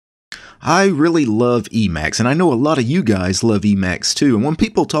I really love Emacs, and I know a lot of you guys love Emacs too. And when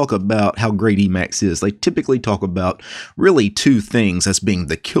people talk about how great Emacs is, they typically talk about really two things as being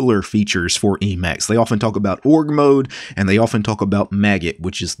the killer features for Emacs. They often talk about org mode, and they often talk about Maggot,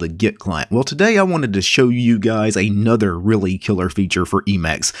 which is the Git client. Well, today I wanted to show you guys another really killer feature for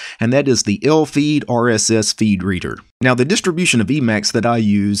Emacs, and that is the Elfeed RSS feed reader. Now, the distribution of Emacs that I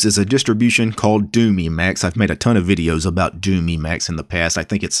use is a distribution called Doom Emacs. I've made a ton of videos about Doom Emacs in the past. I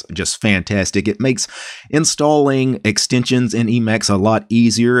think it's just fantastic. It makes installing extensions in Emacs a lot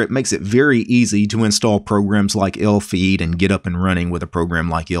easier. It makes it very easy to install programs like Elfeed and get up and running with a program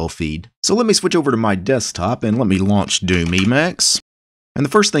like Elfeed. So let me switch over to my desktop and let me launch Doom Emacs. And the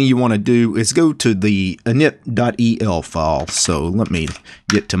first thing you want to do is go to the init.el file. So let me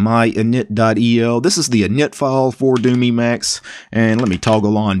get to my init.el. This is the init file for Doom Emacs. And let me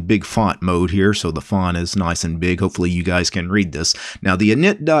toggle on big font mode here so the font is nice and big. Hopefully you guys can read this. Now the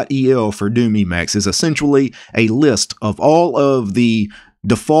init.el for Doom Emacs is essentially a list of all of the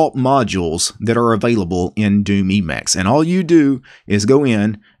default modules that are available in Doom Emacs. And all you do is go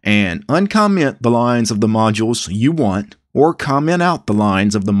in and uncomment the lines of the modules you want, or comment out the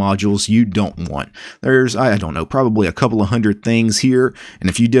lines of the modules you don't want. There's, I don't know, probably a couple of hundred things here. And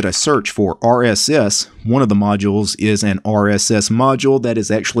if you did a search for RSS, one of the modules is an RSS module that is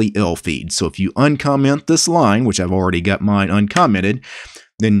actually Elfeed. So if you uncomment this line, which I've already got mine uncommented,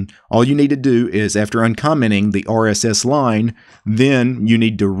 then all you need to do is, after uncommenting the RSS line, then you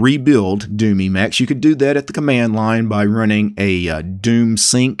need to rebuild Doom Emacs. You could do that at the command line by running a Doom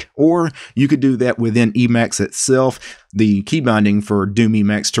sync, or you could do that within Emacs itself. The key binding for Doom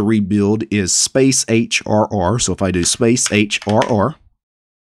Emacs to rebuild is space HRR. So if I do space HRR,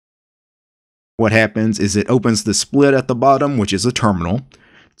 what happens is it opens the split at the bottom, which is a terminal.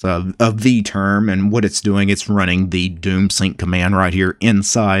 It's a V term, and what it's doing, it's running the Doom sync command right here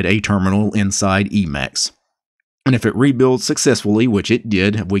inside a terminal inside Emacs. And if it rebuilds successfully, which it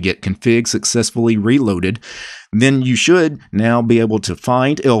did, we get config successfully reloaded, then you should now be able to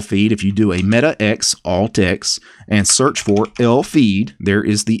find Elfeed. If you do a meta X, alt X, and search for Elfeed, there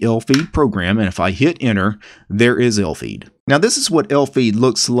is the Elfeed program, and if I hit enter, there is Elfeed. Now this is what Elfeed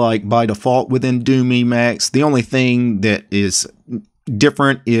looks like by default within Doom Emacs. The only thing that is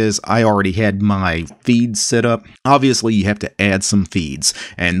different is I already had my feeds set up. Obviously you have to add some feeds,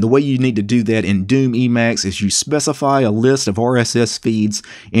 and the way you need to do that in Doom Emacs is you specify a list of RSS feeds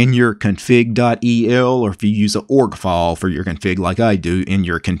in your config.el, or if you use an org file for your config like I do, in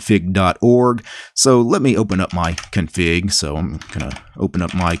your config.org. So let me open up my config. So I'm gonna open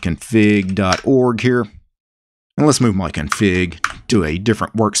up my config.org here. And let's move my config to a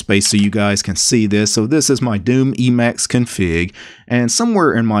different workspace so you guys can see this. So this is my Doom Emacs config, and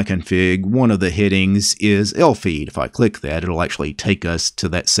somewhere in my config, one of the headings is Elfeed. If I click that, it'll actually take us to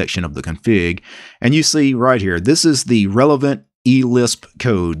that section of the config. And you see right here, this is the relevant eLisp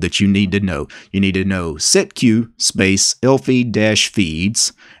code that you need to know. You need to know setq space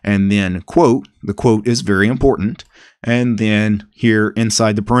Elfeed-feeds, and then quote. The quote is very important. And then here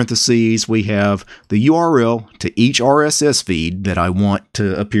inside the parentheses, we have the URL to each RSS feed that I want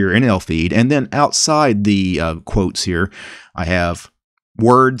to appear in Elfeed. And then outside the quotes here, I have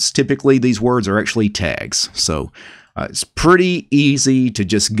words. Typically, these words are actually tags. So it's pretty easy to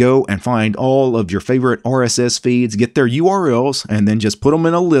just go and find all of your favorite RSS feeds, get their URLs, and then just put them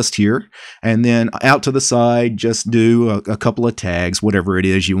in a list here. And then out to the side, just do a couple of tags, whatever it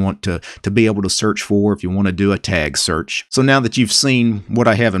is you want to be able to search for if you want to do a tag search. So now that you've seen what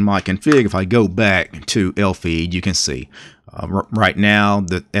I have in my config, if I go back to Elfeed, you can see right now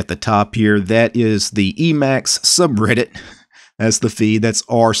that at the top here, that is the Emacs subreddit. That's the feed. That's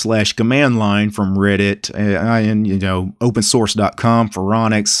r/command line from Reddit, and opensource.com,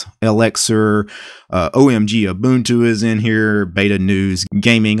 Phoronix, Elixir, OMG Ubuntu is in here, Beta News,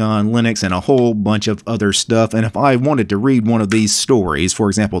 Gaming on Linux, and a whole bunch of other stuff. And if I wanted to read one of these stories, for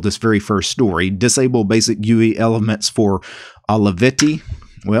example, this very first story, disable basic GUI elements for Olivetti,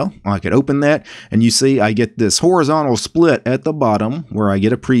 well, I could open that, and you see I get this horizontal split at the bottom where I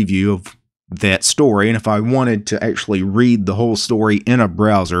get a preview of that story. And if I wanted to actually read the whole story in a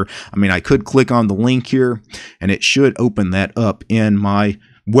browser, I mean, I could click on the link here and it should open that up in my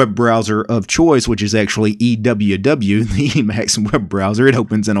web browser of choice, which is actually EWW, the Emacs web browser. It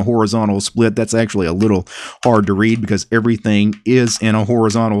opens in a horizontal split. That's actually a little hard to read because everything is in a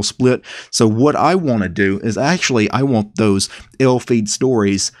horizontal split. So what I want to do is I want those Elfeed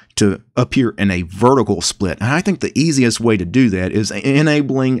stories to appear in a vertical split. And I think the easiest way to do that is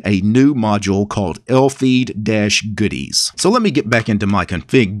enabling a new module called Elfeed-goodies. So let me get back into my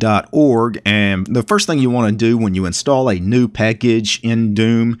config.org, and the first thing you want to do when you install a new package in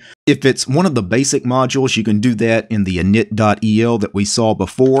Doom, if it's one of the basic modules, you can do that in the init.el that we saw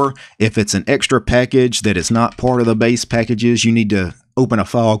before. If it's an extra package that is not part of the base packages, you need to open a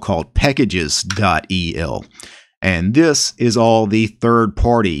file called packages.el. And this is all the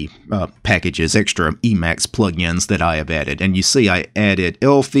third-party packages, extra Emacs plugins that I have added. And you see I added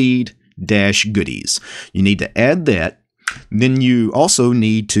Elfeed-goodies. You need to add that. Then you also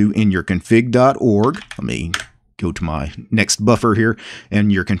need to, in your config.org, let me go to my next buffer here,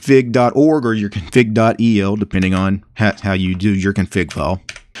 and your config.org or your config.el, depending on how you do your config file.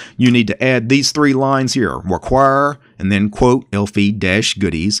 You need to add these three lines here, require, and then quote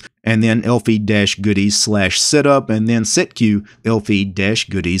Elfeed-goodies, and then Elfeed-goodies/setup, and then setq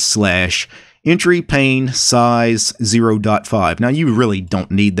Elfeed-goodies/ entry pane size 0.5. Now you really don't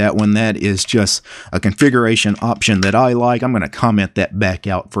need that one. That is just a configuration option that I like. I'm going to comment that back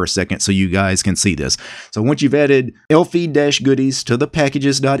out for a second so you guys can see this. So once you've added Elfeed-goodies to the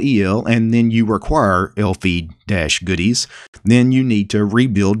packages.el, and then you require Elfeed-goodies, then you need to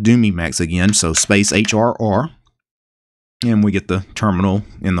rebuild Doom Emacs again. So space HRR. And we get the terminal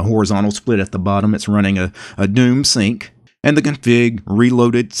in the horizontal split at the bottom. It's running a Doom sync. And the config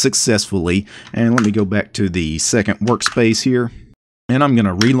reloaded successfully. And let me go back to the second workspace here. And I'm going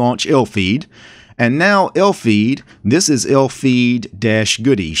to relaunch Elfeed. And now Elfeed, this is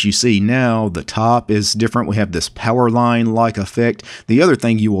Elfeed-goodies. You see now the top is different. We have this power line-like effect. The other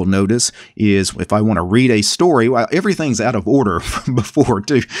thing you will notice is if I want to read a story, well, everything's out of order before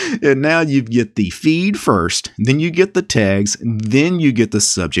too. And now you get the feed first, then you get the tags, then you get the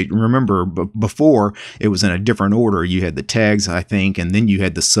subject. Remember, before it was in a different order. You had the tags, I think, and then you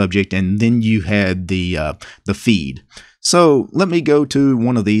had the subject, and then you had the feed. So let me go to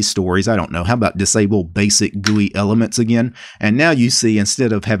one of these stories. I don't know. How about disable basic GUI elements again? And now you see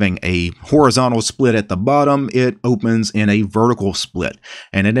instead of having a horizontal split at the bottom, it opens in a vertical split.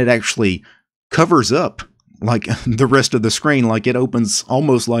 And then it actually covers up like the rest of the screen, like it opens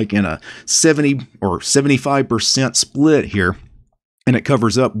almost like in a 70 or 75% split here. And it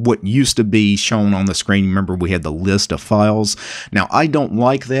covers up what used to be shown on the screen. Remember, we had the list of files. Now, I don't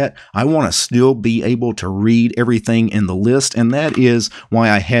like that. I want to still be able to read everything in the list. And that is why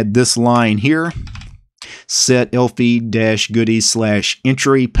I had this line here. Set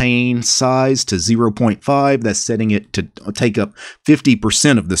Elfeed-goodies/entry pane size to 0.5. That's setting it to take up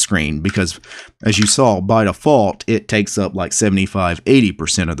 50% of the screen because, as you saw, by default, it takes up like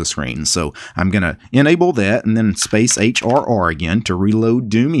 75–80% of the screen. So I'm going to enable that and then space HRR again to reload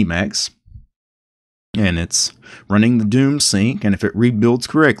Doom Emacs. And it's running the Doom sync. And if it rebuilds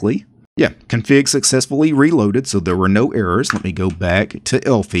correctly, yeah, config successfully reloaded, so there were no errors. Let me go back to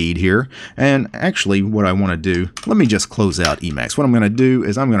Elfeed here. And actually, what I want to do, let me just close out Emacs. What I'm going to do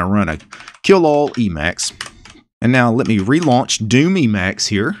is I'm going to run a kill all Emacs. And now let me relaunch Doom Emacs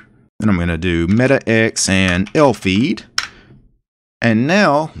here. And I'm going to do meta-x and Elfeed. And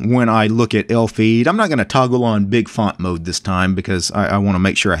now, when I look at Elfeed, I'm not going to toggle on big font mode this time because I want to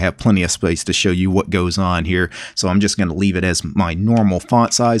make sure I have plenty of space to show you what goes on here. So I'm just going to leave it as my normal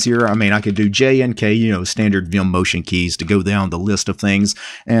font size here. I mean, I could do J and K, you know, standard Vim motion keys to go down the list of things.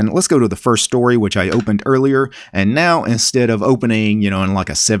 And let's go to the first story, which I opened earlier. And now, instead of opening, you know, in like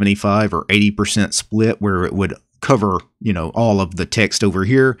a 75 or 80% split where it would cover, you know, all of the text over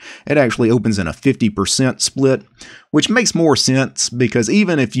here, it actually opens in a 50% split, which makes more sense because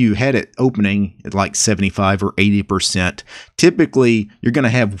even if you had it opening at like 75 or 80%, typically you're going to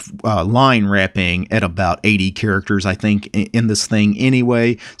have line wrapping at about 80 characters, I think, in this thing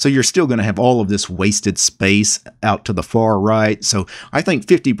anyway. So you're still going to have all of this wasted space out to the far right. So I think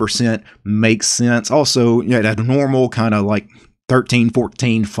 50% makes sense. Also, at a normal kind of like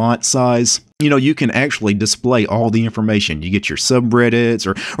 13–14 font size, you know, you can actually display all the information. You get your subreddits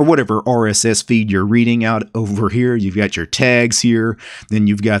or whatever RSS feed you're reading out over here. You've got your tags here. Then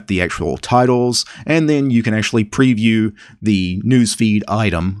you've got the actual titles. And then you can actually preview the newsfeed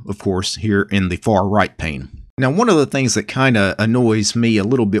item, of course, here in the far right pane. Now, one of the things that kind of annoys me a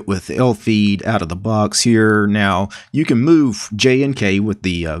little bit with Elfeed out of the box here, now you can move J and K with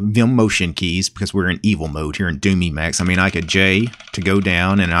the Vim motion keys because we're in evil mode here in Doom Emacs. I mean, I could J to go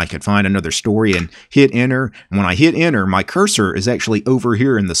down and I could find another story and hit enter. And when I hit enter, my cursor is actually over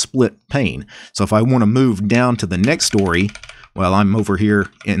here in the split pane. So if I want to move down to the next story, well, I'm over here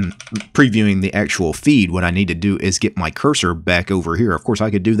in previewing the actual feed. What I need to do is get my cursor back over here. Of course,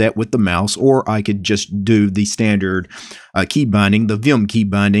 I could do that with the mouse, or I could just do the standard key binding, the Vim key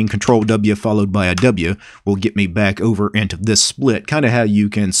binding, Control W followed by a W, will get me back over into this split. Kind of how you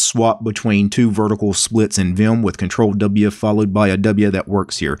can swap between two vertical splits in Vim with Control W followed by a W. That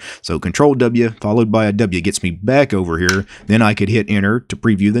works here. So Control W followed by a W gets me back over here. Then I could hit enter to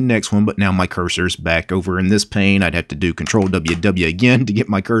preview the next one, but now my cursor's back over in this pane. I'd have to do Control W again to get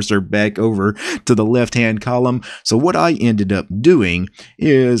my cursor back over to the left-hand column. So what I ended up doing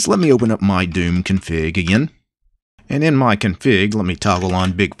is, let me open up my Doom config again. And in my config, let me toggle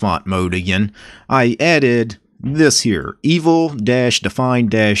on big font mode again. I added this here,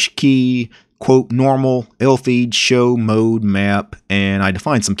 evil-define-key, quote, normal, Elfeed, show, mode, map, and I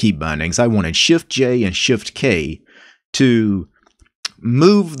defined some key bindings. I wanted Shift-J and Shift-K to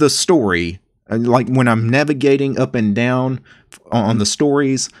move the story, like when I'm navigating up and down on the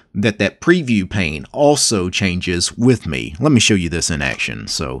stories, that preview pane also changes with me. Let me show you this in action.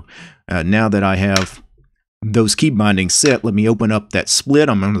 So now that I have those key bindings set, let me open up that split.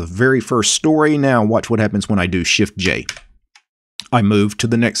 I'm on the very first story. Now watch what happens when I do Shift-J. I move to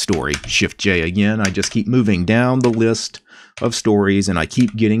the next story. Shift-J again. I just keep moving down the list of stories and I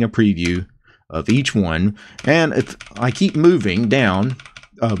keep getting a preview of each one. And if I keep moving down,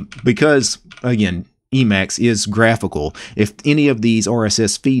 because again, Emacs is graphical. If any of these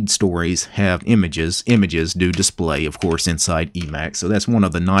RSS feed stories have images do display, of course, inside Emacs. So that's one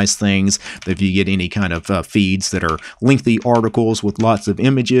of the nice things, that if you get any kind of feeds that are lengthy articles with lots of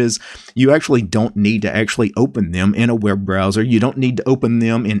images, you actually don't need to actually open them in a web browser. You don't need to open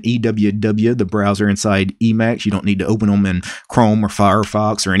them in EWW, the browser inside Emacs. You don't need to open them in Chrome or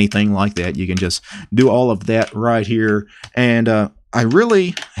Firefox or anything like that. You can just do all of that right here. And I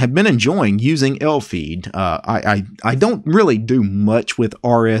really have been enjoying using Elfeed. I don't really do much with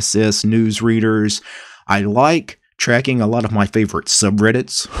RSS news readers. I like tracking a lot of my favorite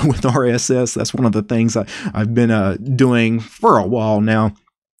subreddits with RSS. That's one of the things I've been doing for a while now.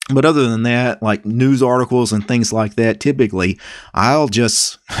 But other than that, like news articles and things like that, typically I'll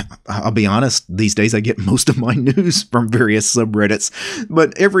be honest, these days I get most of my news from various subreddits.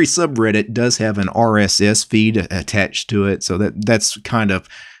 But every subreddit does have an RSS feed attached to it. So that's kind of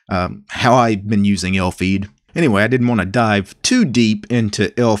how I've been using Elfeed. Anyway, I didn't want to dive too deep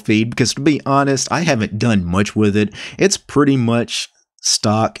into Elfeed because, to be honest, I haven't done much with it. It's pretty much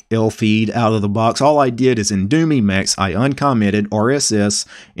stock Elfeed out of the box. All I did is in Doom Emacs, I uncommented RSS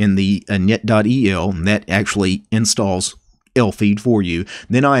in the net.el, and that actually installs Elfeed for you.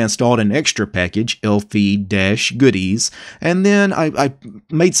 Then I installed an extra package, Elfeed-goodies, and then I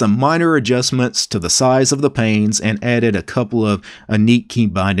made some minor adjustments to the size of the panes and added a couple of neat key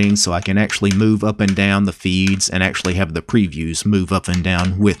bindings so I can actually move up and down the feeds and actually have the previews move up and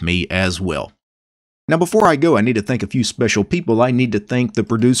down with me as well. Now, before I go, I need to thank a few special people. I need to thank the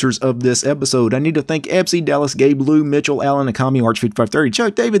producers of this episode. I need to thank Ebsy, Dallas, Gabe, Lou, Mitchell, Alan, Akami, Arch5530,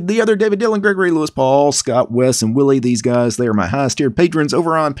 Chuck, David, the other David, Dylan, Gregory, Lewis, Paul, Scott, Wes, and Willie. These guys, they are my highest tiered patrons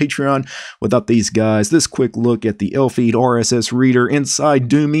over on Patreon. Without these guys, this quick look at the Elfeed RSS reader inside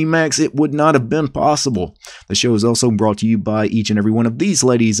Doom Emacs, it would not have been possible. The show is also brought to you by each and every one of these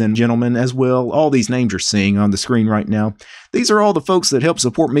ladies and gentlemen as well. All these names you're seeing on the screen right now. These are all the folks that help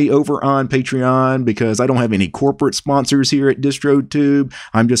support me over on Patreon, because I don't have any corporate sponsors here at DistroTube.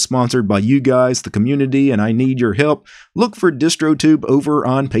 I'm just sponsored by you guys, the community, and I need your help. Look for DistroTube over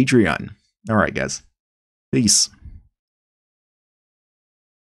on Patreon. All right, guys. Peace.